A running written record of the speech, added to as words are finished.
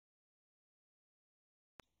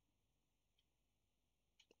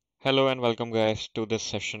Hello and welcome guys to this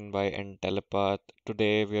session by Intellipaat.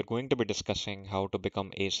 Today we are going to be discussing how to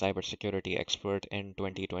become a cybersecurity expert in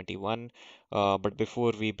 2021. But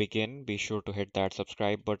before we begin, be sure to hit that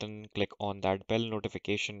subscribe button, click on that bell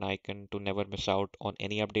notification icon to never miss out on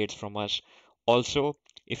any updates from us. Also,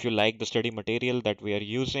 if you like the study material that we are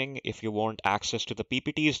using, if you want access to the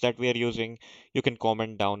PPTs that we are using, you can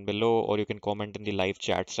comment down below or you can comment in the live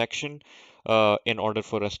chat section in order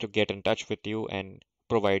for us to get in touch with you and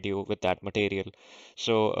provide you with that material.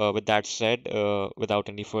 So, with that said, without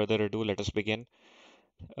any further ado, let us begin.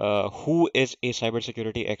 Who is a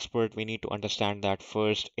cybersecurity expert? We need to understand that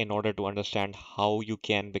first in order to understand how you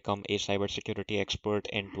can become a cybersecurity expert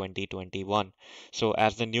in 2021. So,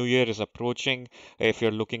 as the new year is approaching, if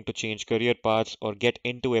you're looking to change career paths or get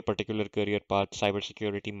into a particular career path,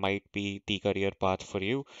 cybersecurity might be the career path for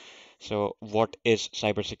you. So, what is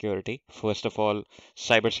cybersecurity? First of all,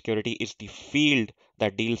 cybersecurity is the field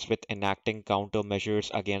that deals with enacting countermeasures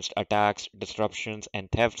against attacks, disruptions, and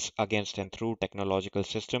thefts against and through technological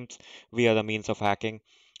systems via the means of hacking.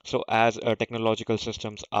 So, as technological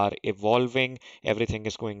systems are evolving, everything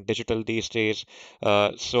is going digital these days.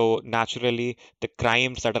 So, naturally, the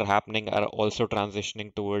crimes that are happening are also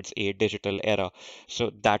transitioning towards a digital era.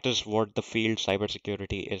 So that is what the field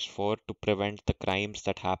cybersecurity is for, to prevent the crimes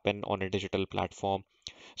that happen on a digital platform.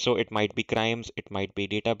 So it might be crimes, it might be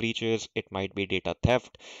data breaches, it might be data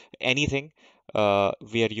theft, anything. We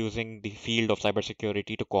are using the field of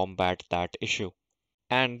cybersecurity to combat that issue.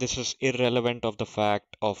 And this is irrelevant of the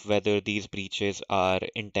fact of whether these breaches are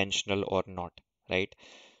intentional or not, right?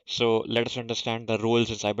 So let us understand the roles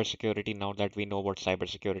in cybersecurity now that we know what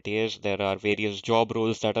cybersecurity is. There are various job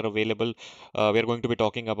roles that are available. We are going to be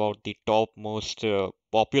talking about the top most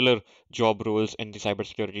popular job roles in the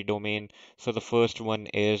cybersecurity domain. So the first one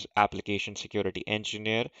is application security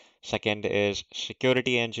engineer. Second is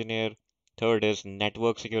security engineer. Third is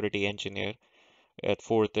network security engineer.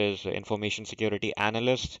 Fourth is information security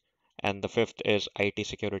analyst, and the fifth is IT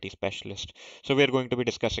security specialist. So we are going to be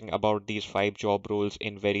discussing about these five job roles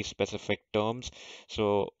in very specific terms.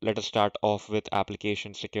 So let us start off with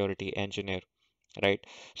application security engineer, right?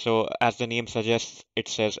 So as the name suggests, it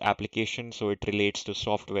says application, so it relates to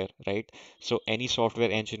software, right? So any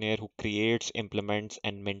software engineer who creates, implements,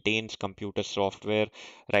 and maintains computer software,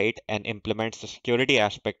 right, and implements the security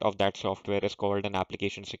aspect of that software is called an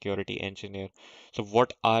application security engineer. So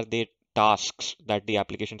what are the tasks that the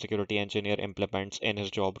application security engineer implements in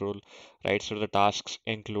his job role, right? So the tasks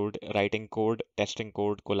include writing code, testing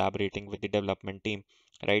code, collaborating with the development team,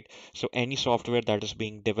 right? So any software that is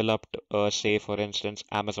being developed, say for instance,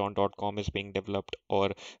 Amazon.com is being developed or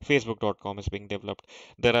Facebook.com is being developed,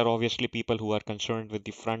 there are obviously people who are concerned with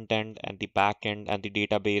the front end and the back end and the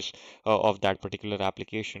database of that particular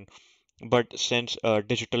application. But since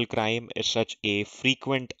digital crime is such a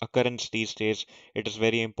frequent occurrence these days, it is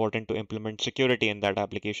very important to implement security in that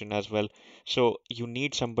application as well. So you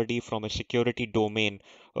need somebody from a security domain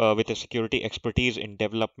with a security expertise in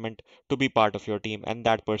development to be part of your team, and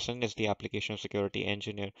that person is the application security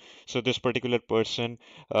engineer. So this particular person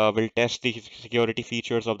will test the security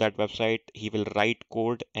features of that website. He will write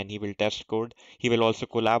code and he will test code. He will also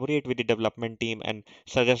collaborate with the development team and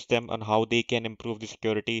suggest them on how they can improve the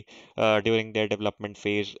security during their development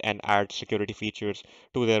phase and add security features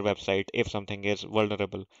to their website if something is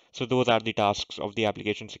vulnerable. So those are the tasks of the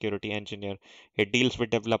application security engineer. It deals with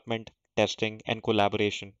development, testing, and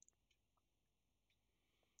collaboration.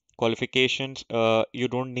 Qualifications, you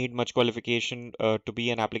don't need much qualification to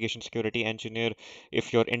be an application security engineer.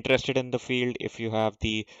 If you're interested in the field, if you have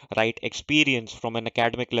the right experience from an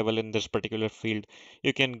academic level in this particular field,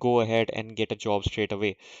 you can go ahead and get a job straight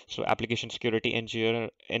away. So application security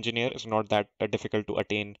engineer is not that difficult to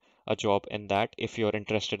attain a job in that if you're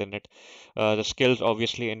interested in it. The skills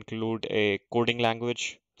obviously include a coding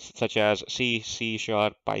language such as C, C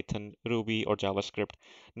Sharp, Python, Ruby, or JavaScript.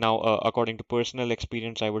 Now, according to personal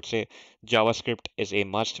experience, I would say JavaScript is a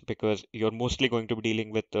must because you're mostly going to be dealing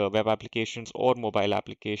with web applications or mobile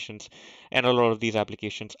applications, and a lot of these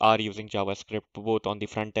applications are using JavaScript both on the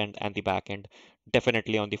front end and the back end.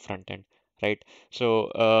 Definitely on the front end, right?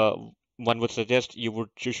 So, one would suggest you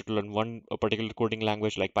should learn one a particular coding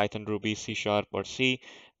language like Python, Ruby, C Sharp, or C,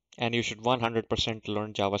 and you should 100%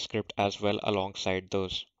 learn JavaScript as well alongside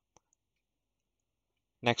those.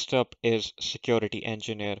 Next up is security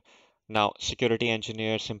engineer. Now, security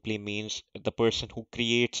engineer simply means the person who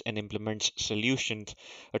creates and implements solutions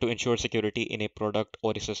to ensure security in a product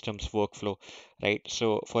or a system's workflow, right?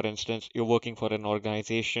 So, for instance, you're working for an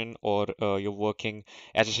organization or you're working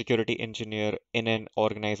as a security engineer in an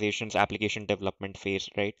organization's application development phase,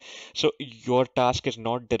 right? So, your task is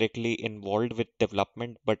not directly involved with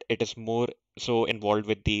development, but it is more so involved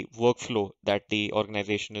with the workflow that the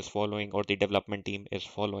organization is following or the development team is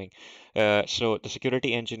following. So, the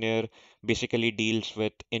security engineer basically deals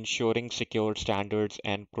with ensuring secure standards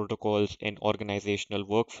and protocols in organizational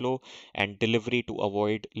workflow and delivery to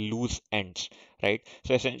avoid loose ends, right?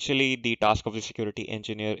 So essentially, the task of the security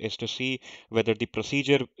engineer is to see whether the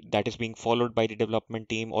procedure that is being followed by the development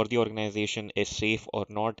team or the organization is safe or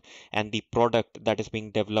not, and the product that is being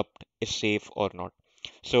developed is safe or not.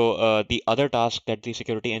 So, the other task that the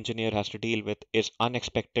security engineer has to deal with is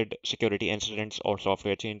unexpected security incidents or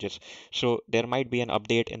software changes. So, there might be an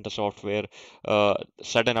update in the software,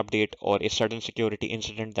 sudden update or a sudden security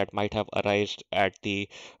incident that might have arisen at the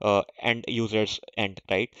end user's end,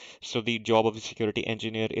 right? So, the job of the security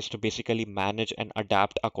engineer is to basically manage and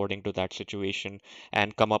adapt according to that situation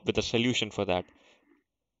and come up with a solution for that.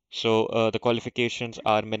 So the qualifications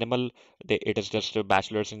are minimal. It is just a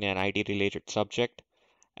bachelor's in an IT related subject,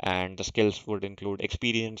 and the skills would include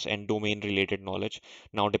experience and domain related knowledge.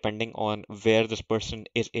 Now, depending on where this person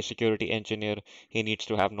is a security engineer, he needs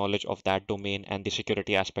to have knowledge of that domain and the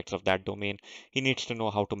security aspects of that domain. He needs to know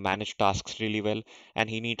how to manage tasks really well, and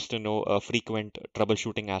he needs to know frequent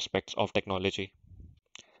troubleshooting aspects of technology.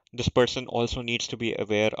 This person also needs to be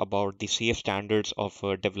aware about the safe standards of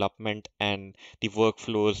development and the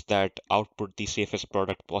workflows that output the safest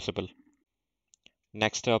product possible.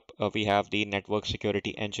 Next up, we have the network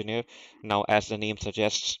security engineer. Now, as the name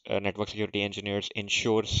suggests, network security engineers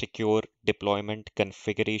ensure secure deployment,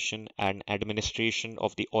 configuration, and administration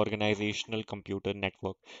of the organizational computer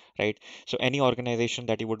network, right? So, any organization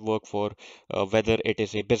that you would work for, whether it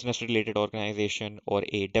is a business related organization or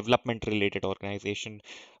a development related organization,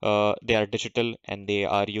 they are digital and they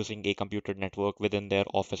are using a computer network within their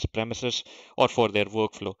office premises or for their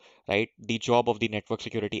workflow, right? The job of the network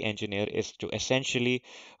security engineer is to essentially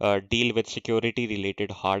deal with security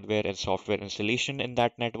related hardware and software installation in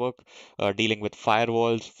that network, dealing with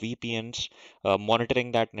firewalls, VPNs,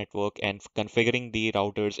 monitoring that network, and configuring the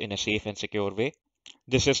routers in a safe and secure way.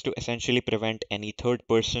 This is to essentially prevent any third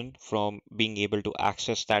person from being able to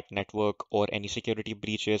access that network or any security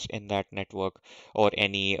breaches in that network or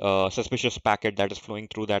any suspicious packet that is flowing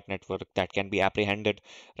through that network that can be apprehended,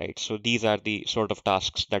 right? So these are the sort of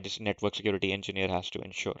tasks that this network security engineer has to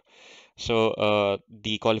ensure. So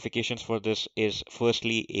the qualifications for this is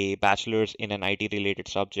firstly a bachelor's in an IT related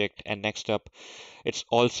subject, and next up it's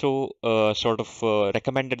also sort of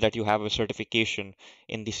recommended that you have a certification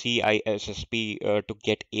in the CISSP to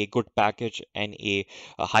get a good package and a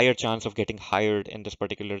higher chance of getting hired in this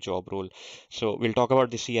particular job role. So we'll talk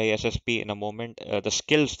about the CISSP in a moment. The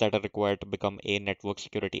skills that are required to become a network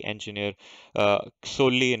security engineer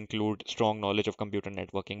solely include strong knowledge of computer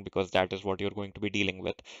networking because that is what you're going to be dealing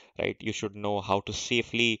with, right? You should know how to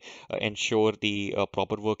safely ensure the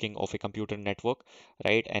proper working of a computer network,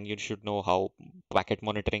 right? And you should know how packet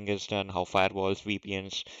monitoring is done, how firewalls,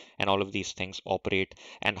 VPNs, and all of these things operate,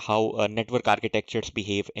 and how network architectures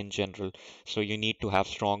behave in general. So you need to have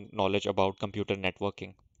strong knowledge about computer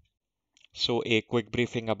networking. So, a quick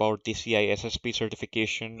briefing about the CISSP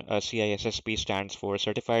certification. CISSP stands for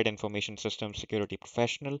Certified Information System Security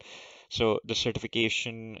Professional. So, the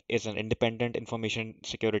certification is an independent information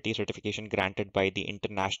security certification granted by the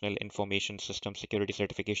International Information System Security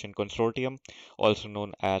Certification Consortium, also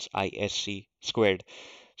known as ISC squared.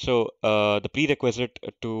 So the prerequisite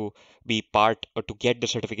to be part or to get the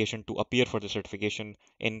certification to appear for the certification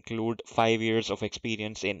include 5 years of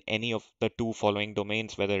experience in any of the two following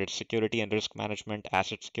domains, whether it's security and risk management,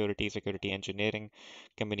 asset security, security engineering,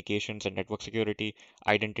 communications and network security,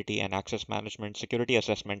 identity and access management, security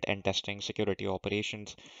assessment and testing, security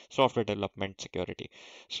operations, software development, security.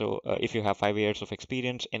 So if you have 5 years of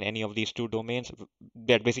experience in any of these two domains,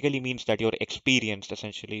 that basically means that you're experienced.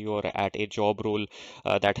 Essentially, you're at a job role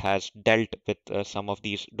that has dealt with some of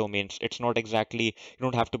these domains. It's not exactly, you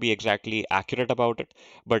don't have to be exactly accurate about it,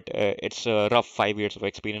 but it's a rough 5 years of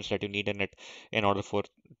experience that you need in it in order for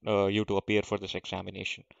you to appear for this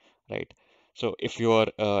examination, right? So if you're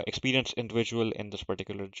experienced individual in this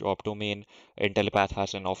particular job domain, Intellipaat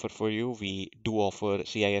has an offer for you. We do offer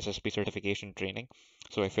CISSP certification training.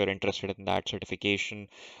 So if you're interested in that certification,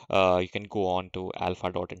 you can go on to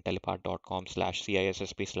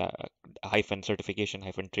alpha.intellipaat.com/CISSP hyphen certification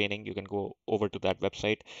training. You can go over to that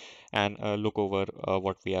website and look over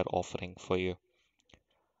what we are offering for you.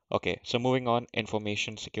 Okay, so moving on,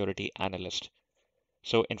 information security analyst.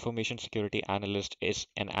 So information security analyst is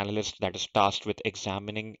an analyst that is tasked with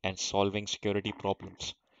examining and solving security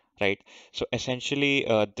problems, right? So essentially,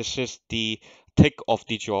 this is the thick of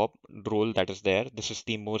the job role that is there. This is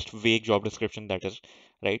the most vague job description that is,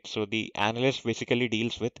 right? So the analyst basically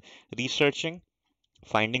deals with researching,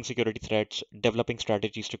 finding security threats, developing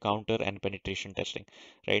strategies to counter, and penetration testing,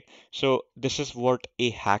 right? So this is what a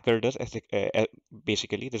hacker does.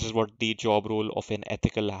 Basically, this is what the job role of an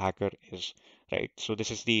ethical hacker is, right? So this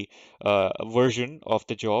is the version of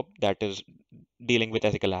the job that is dealing with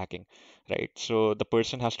ethical hacking, right? So the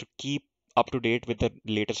person has to keep up to date with the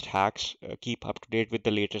latest hacks, keep up to date with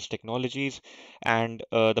the latest technologies, and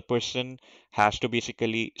the person has to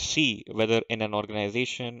basically see whether in an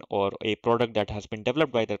organization or a product that has been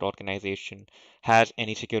developed by that organization has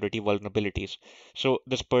any security vulnerabilities. So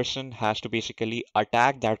this person has to basically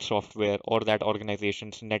attack that software or that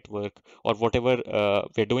organization's network or whatever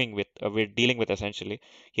we're dealing with essentially.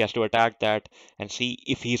 He has to attack that and see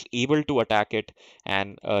if he's able to attack it,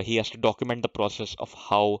 and he has to document the process of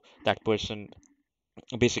how that person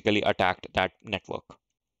basically attacked that network.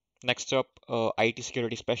 Next up, IT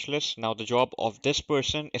security specialist. Now, the job of this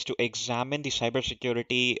person is to examine the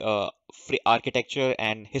cybersecurity free architecture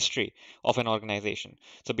and history of an organization.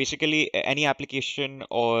 So, basically, any application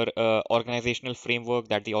or organizational framework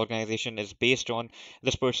that the organization is based on,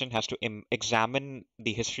 this person has to examine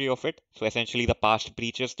the history of it. So, essentially, the past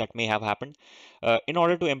breaches that may have happened in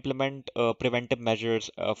order to implement preventive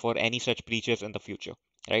measures for any such breaches in the future.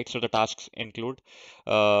 Right, so the tasks include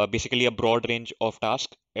basically a broad range of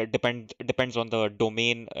tasks. It depends on the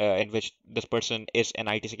domain in which this person is an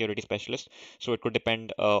IT security specialist. So it could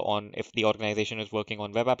depend on if the organization is working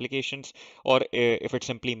on web applications, or if it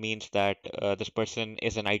simply means that this person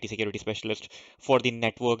is an IT security specialist for the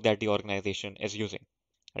network that the organization is using.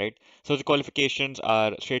 Right. So the qualifications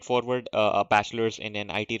are straightforward, a bachelor's in an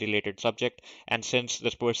IT related subject. And since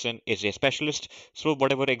this person is a specialist, so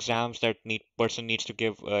whatever exams that need person needs to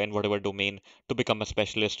give in whatever domain to become a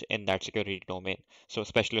specialist in that security domain. So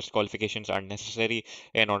specialist qualifications are necessary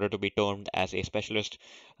in order to be termed as a specialist,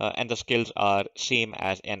 and the skills are same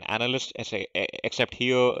as an analyst, except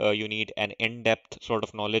here you need an in-depth sort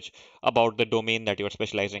of knowledge about the domain that you're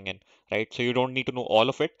specializing in, right? So you don't need to know all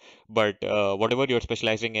of it, but whatever you're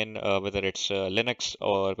specializing in, whether it's Linux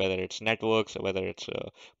or whether it's networks or whether it's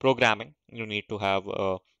programming, you need to have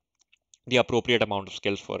the appropriate amount of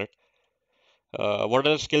skills for it. What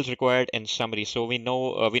are the skills required in summary? So we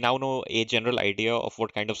now know a general idea of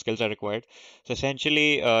what kind of skills are required. So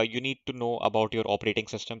essentially, you need to know about your operating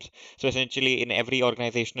systems. So essentially, in every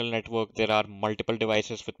organizational network, there are multiple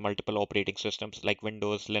devices with multiple operating systems like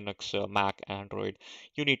Windows, Linux, Mac, Android.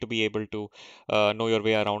 You need to be able to know your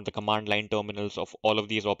way around the command line terminals of all of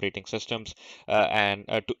these operating systems,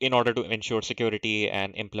 in order to ensure security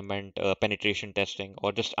and implement penetration testing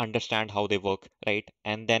or just understand how they work, right?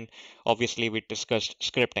 And then obviously, we discussed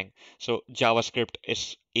scripting. So JavaScript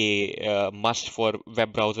is a must for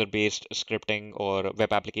web browser based scripting or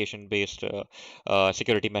web application based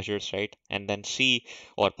security measures, right? And then C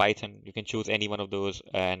or Python, you can choose any one of those.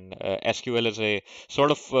 And SQL is a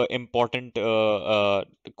sort of important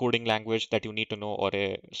coding language that you need to know, or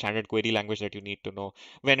a standard query language that you need to know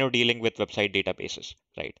when you're dealing with website databases,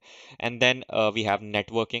 right? And then we have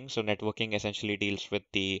networking. So networking essentially deals with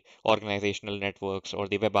the organizational networks or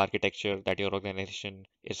the web architecture that your organization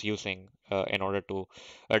is using in order to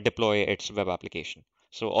deploy its web application.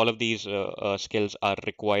 So all of these skills are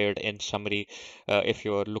required in summary if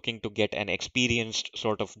you're looking to get an experienced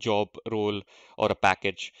sort of job role or a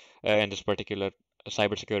package in this particular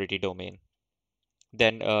cybersecurity domain.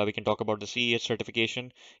 Then we can talk about the CEH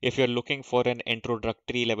certification. If you're looking for an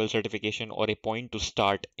introductory level certification or a point to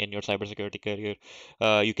start in your cybersecurity career,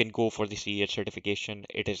 you can go for the CEH certification.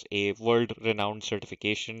 It is a world-renowned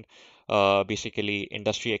certification, basically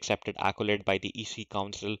industry accepted accolade by the EC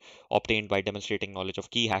Council, obtained by demonstrating knowledge of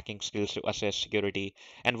key hacking skills to assess security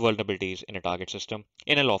and vulnerabilities in a target system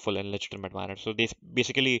in a lawful and legitimate manner. So they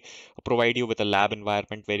basically provide you with a lab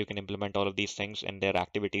environment where you can implement all of these things and their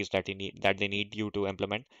activities that they need you to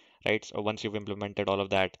implement, right? So once you've implemented all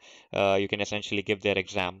of that, you can essentially give their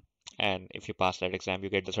exam, and if you pass that exam you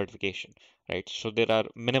get the certification, right? So there are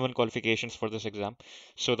minimum qualifications for this exam.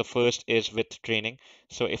 So the first is with training.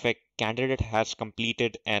 So if a candidate has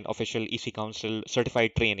completed an official EC Council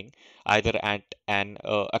certified training either at an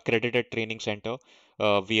accredited training center,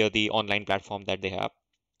 via the online platform that they have.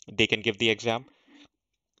 They can give the exam.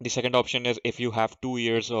 The second option is if you have 2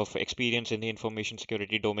 years of experience in the information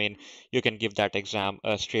security domain, you can give that exam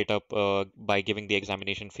straight up by giving the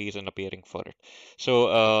examination fees and appearing for it.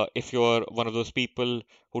 So if you're one of those people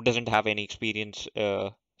who doesn't have any experience,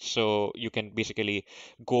 so you can basically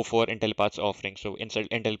go for Intellipaat's offering. So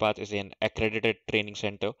Intellipaat is an accredited training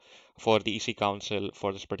center for the EC Council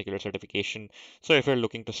for this particular certification. So if you're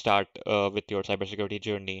looking to start with your cybersecurity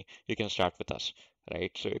journey, you can start with us,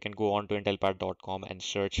 right? So you can go on to intellipaat.com and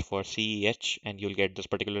search for CEH and you'll get this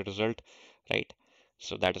particular result, right?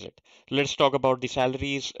 So that is it. Let's talk about the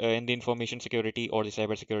salaries in the information security or the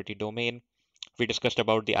cybersecurity domain. We discussed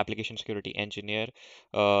about the application security engineer.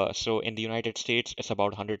 So in the United States, it's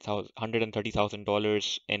about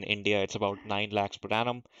 $130,000. In India, it's about 9 lakhs per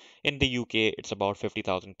annum. In the UK, it's about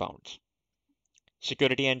 50,000 pounds.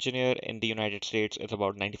 Security engineer in the United States is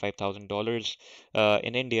about $95,000.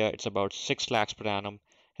 In India, it's about 6 lakhs per annum.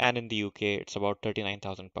 And in the UK, it's about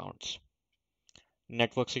 39,000 pounds.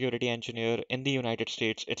 Network security engineer in the United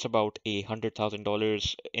States, it's about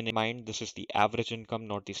 $100,000. In mind, this is the average income,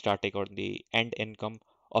 not the static or the end income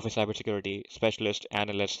of a cybersecurity specialist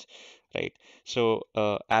analyst, right? So,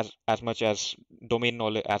 as much as domain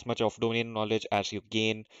knowledge, as much of domain knowledge as you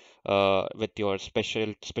gain with your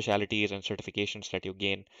specialities and certifications that you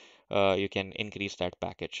gain, you can increase that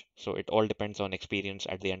package. So it all depends on experience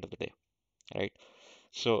at the end of the day, right?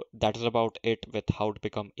 So that is about it with how to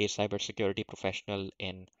become a cybersecurity professional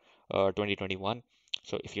in 2021.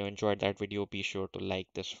 So if you enjoyed that video, be sure to like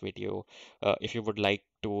this video. If you would like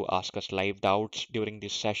to ask us live doubts during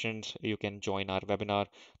these sessions, you can join our webinar.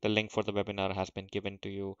 The link for the webinar has been given to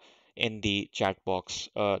you in the chat box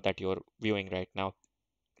that you're viewing right now.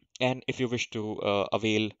 And if you wish to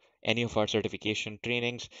avail any of our certification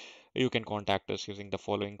trainings, you can contact us using the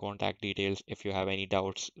following contact details if you have any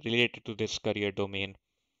doubts related to this career domain.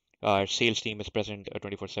 Our sales team is present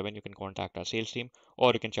 24/7. You can contact our sales team,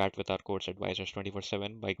 or you can chat with our course advisors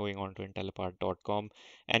 24/7 by going on to intellipaat.com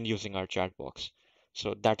and using our chat box.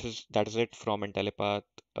 So that is it from Intellipaat.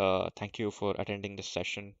 Thank you for attending this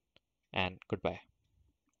session, and goodbye.